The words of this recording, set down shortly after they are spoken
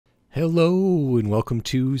Hello and welcome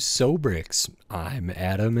to Sobrix. I'm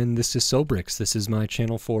Adam and this is Sobrix. This is my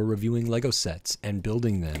channel for reviewing LEGO sets and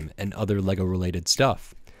building them and other LEGO related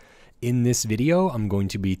stuff. In this video, I'm going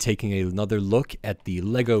to be taking another look at the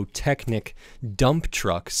LEGO Technic Dump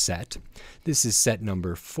Truck set. This is set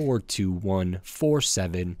number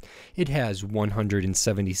 42147. It has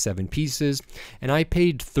 177 pieces, and I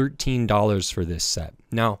paid $13 for this set.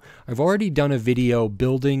 Now, I've already done a video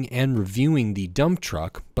building and reviewing the dump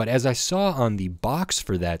truck, but as I saw on the box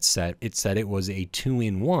for that set, it said it was a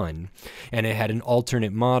 2-in-1, and it had an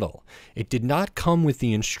alternate model. It did not come with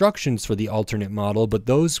the instructions for the alternate model, but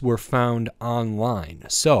those were found online.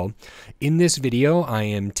 So, in this video, I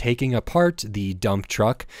am taking apart the dump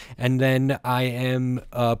truck, and then I am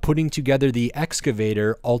putting together the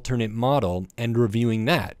excavator alternate model and reviewing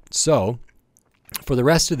that. So, for the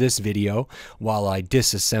rest of this video, while I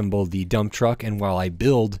disassemble the dump truck and while I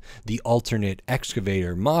build the alternate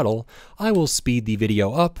excavator model, I will speed the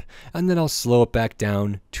video up and then I'll slow it back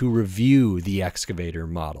down to review the excavator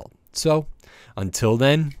model. So, until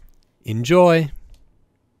then, enjoy!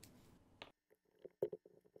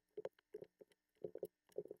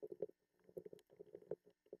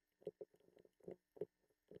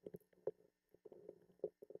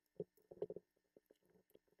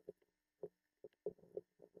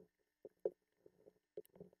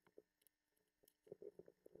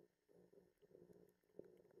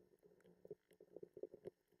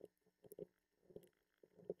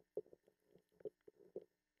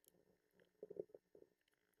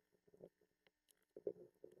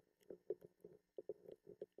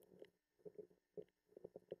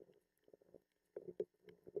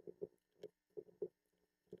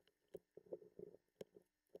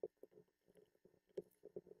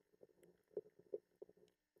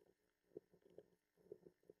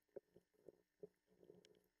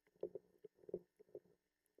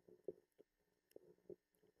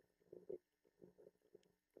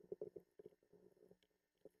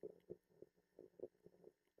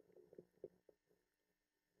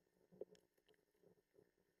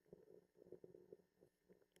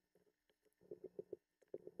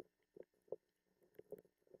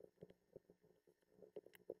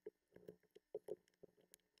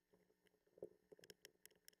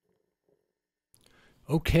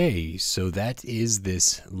 Okay, so that is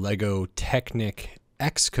this LEGO Technic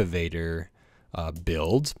Excavator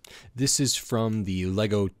build. This is from the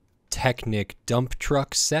LEGO Technic Dump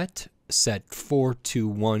Truck set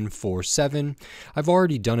 42147. I've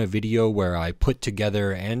already done a video where I put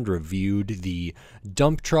together and reviewed the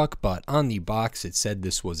dump truck, but on the box it said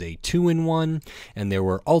this was a 2-in-1, and there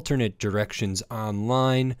were alternate directions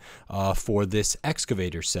online for this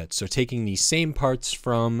excavator set. So taking the same parts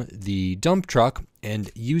from the dump truck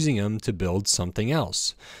and using them to build something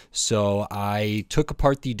else. So I took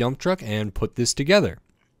apart the dump truck and put this together.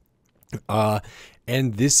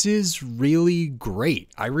 And this is really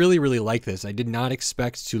great. I really like this. I did not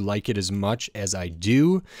expect to like it as much as I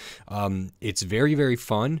do. It's very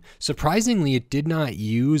fun. Surprisingly, it did not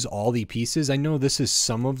use all the pieces. I know this is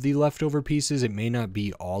some of the leftover pieces. It may not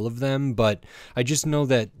be all of them, but I just know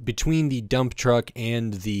that between the dump truck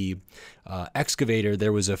and the excavator,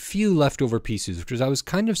 there was a few leftover pieces, which I was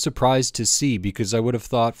kind of surprised to see, because I would have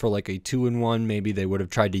thought for like a 2-in-1, maybe they would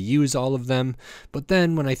have tried to use all of them. But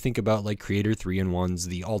then when I think about like Creator 3-in-1s,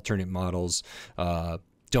 the alternate models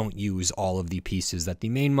don't use all of the pieces that the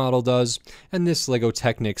main model does, and this LEGO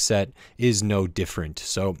Technic set is no different.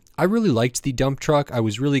 So I really liked the dump truck. I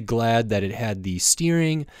was really glad that it had the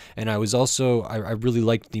steering, and I was also, I really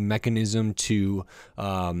liked the mechanism to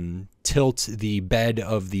tilt the bed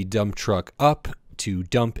of the dump truck up to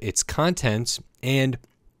dump its contents, and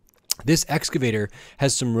this excavator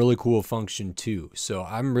has some really cool function too, so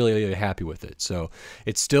I'm really happy with it. So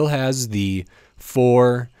it still has the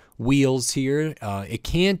 4 wheels here. It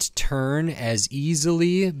can't turn as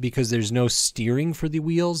easily because there's no steering for the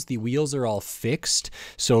wheels. The wheels are all fixed,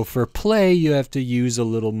 so for play you have to use a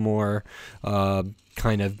little more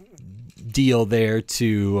kind of deal there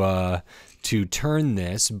to turn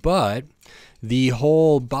this, but the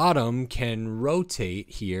whole bottom can rotate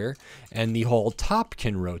here and the whole top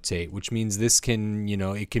can rotate, which means this can,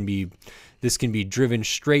 this can be driven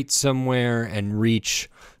straight somewhere and reach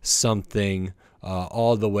something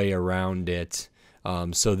all the way around it.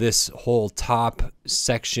 So this whole top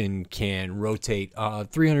section can rotate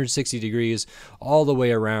 360 degrees all the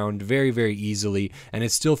way around very easily, and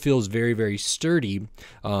it still feels very sturdy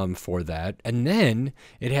for that. And then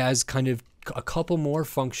it has kind of a couple more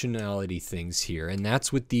functionality things here, and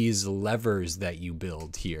that's with these levers that you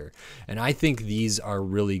build here, and I think these are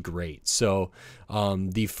really great. So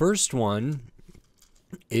the first one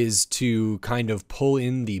is to kind of pull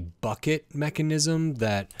in the bucket mechanism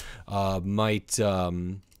that might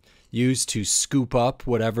use to scoop up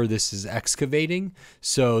whatever this is excavating.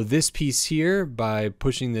 So this piece here, by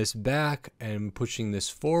pushing this back and pushing this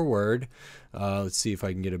forward, let's see if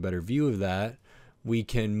I can get a better view of that, we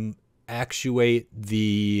can actuate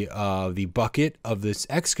the bucket of this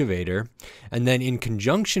excavator, and then in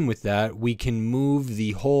conjunction with that we can move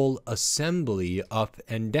the whole assembly up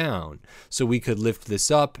and down. So we could lift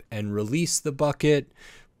this up and release the bucket,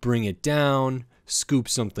 bring it down, scoop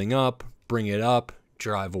something up, bring it up,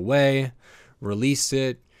 drive away, release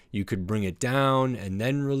it. You could bring it down and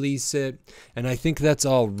then release it. And I think that's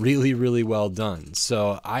all really, really well done.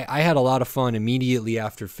 So I had a lot of fun immediately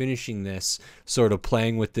after finishing this, sort of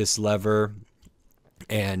playing with this lever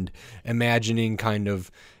and imagining kind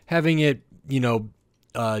of having it, you know,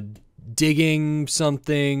 digging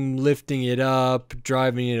something, lifting it up,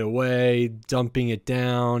 driving it away, dumping it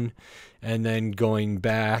down, and then going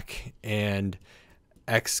back and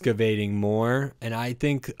excavating more. And I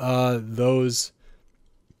think those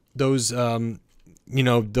you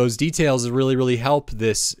know, those details really help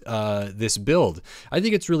this this build. I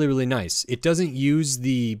think it's really nice. It doesn't use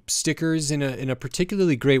the stickers in a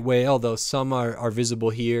particularly great way, although some are visible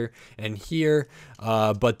here and here,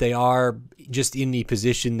 but they are just in the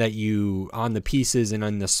position that you, on the pieces and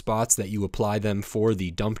on the spots that you apply them for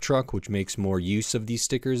the dump truck, which makes more use of these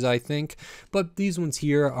stickers, I think. But these ones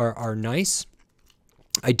here are nice.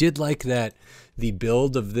 I did like that the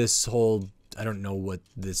build of this whole, I don't know what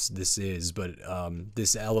this is, but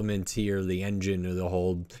this element here, the engine or the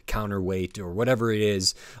whole counterweight or whatever it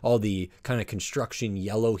is, all the kind of construction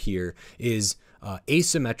yellow here is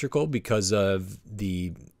asymmetrical because of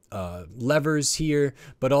the levers here,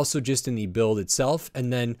 but also just in the build itself.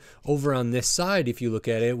 And then over on this side, if you look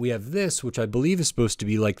at it, we have this, which I believe is supposed to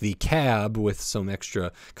be like the cab with some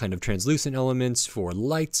extra kind of translucent elements for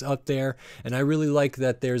lights up there. And I really like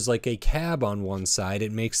that there's like a cab on one side.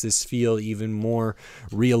 It makes this feel even more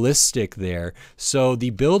realistic there. So the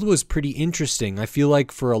build was pretty interesting. I feel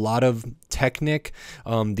like for a lot of Technic,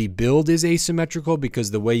 the build is asymmetrical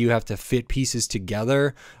because the way you have to fit pieces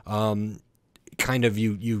together, kind of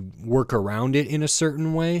you work around it in a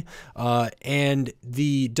certain way, and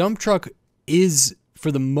the dump truck is for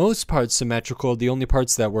the most part symmetrical. The only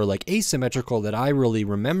parts that were like asymmetrical that I really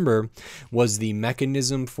remember was the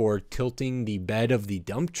mechanism for tilting the bed of the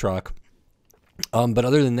dump truck. But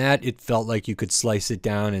other than that, it felt like you could slice it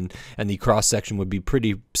down and the cross section would be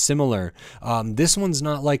pretty similar. This one's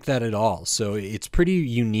not like that at all. So it's pretty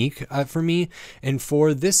unique for me. And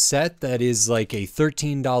for this set that is like a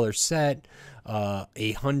 $13 set,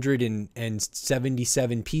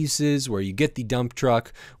 177 pieces, where you get the dump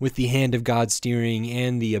truck with the hand of God steering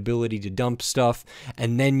and the ability to dump stuff,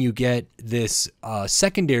 and then you get this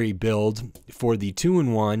secondary build for the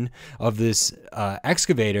 2-in-1 of this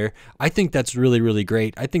excavator. I think that's really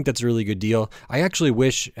great. I think that's a really good deal. I actually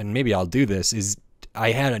wish, and maybe I'll do this, is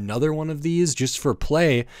I had another one of these just for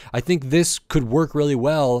play. I think this could work really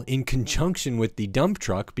well in conjunction with the dump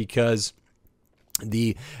truck, because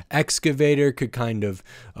the excavator could kind of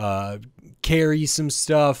carry some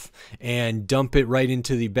stuff and dump it right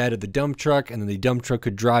into the bed of the dump truck, and then the dump truck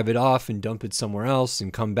could drive it off and dump it somewhere else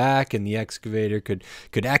and come back, and the excavator could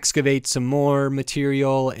excavate some more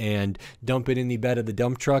material and dump it in the bed of the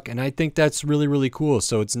dump truck. And I think that's really cool.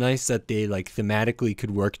 So it's nice that they like thematically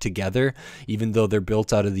could work together, even though they're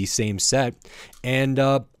built out of the same set. And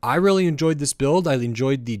I really enjoyed this build. I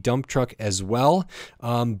enjoyed the dump truck as well,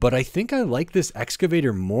 but I think I like this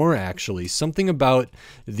excavator more, actually. Something about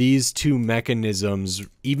these two mechanisms,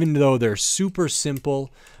 even though they're super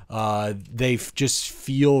simple, they just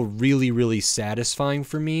feel really satisfying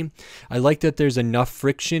for me. I like that there's enough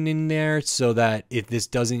friction in there so that if this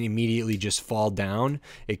doesn't immediately just fall down,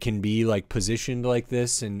 it can be like positioned like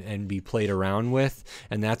this and be played around with,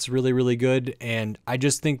 and that's really good. And I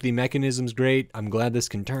just think the mechanism's great. I'm glad this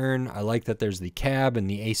can turn. I like that there's the cab and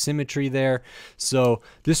the asymmetry there. So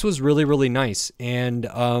this was really nice, and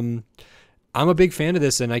I'm a big fan of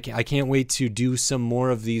this, and I can't wait to do some more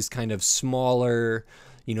of these kind of smaller,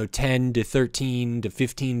 you know, $10 to $13 to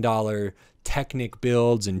 $15 Technic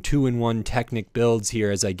builds and 2-in-1 Technic builds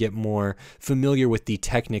here as I get more familiar with the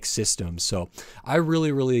Technic system. So I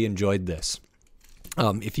really enjoyed this.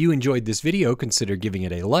 If you enjoyed this video, consider giving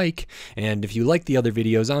it a like, and if you like the other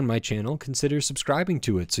videos on my channel, consider subscribing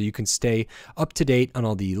to it so you can stay up to date on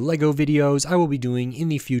all the LEGO videos I will be doing in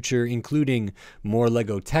the future, including more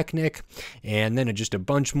LEGO Technic, and then just a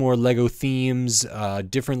bunch more LEGO themes,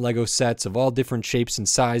 different LEGO sets of all different shapes and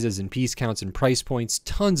sizes and piece counts and price points,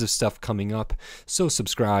 tons of stuff coming up, so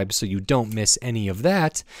subscribe so you don't miss any of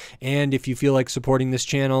that. And if you feel like supporting this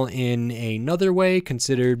channel in another way,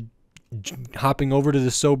 consider hopping over to the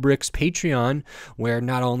Sobrix Patreon, where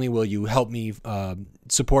not only will you help me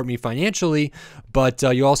support me financially, but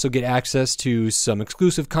you also get access to some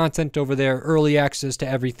exclusive content over there, early access to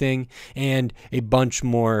everything, and a bunch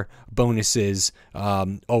more bonuses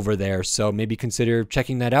over there. So maybe consider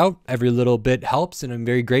checking that out. Every little bit helps, and I'm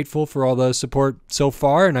very grateful for all the support so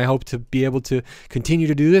far, and I hope to be able to continue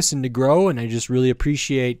to do this and to grow. And I just really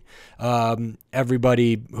appreciate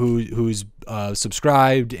everybody who's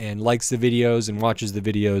subscribed and likes the videos and watches the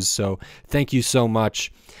videos. So thank you so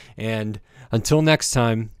much, and until next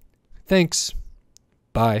time, thanks.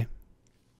 Bye.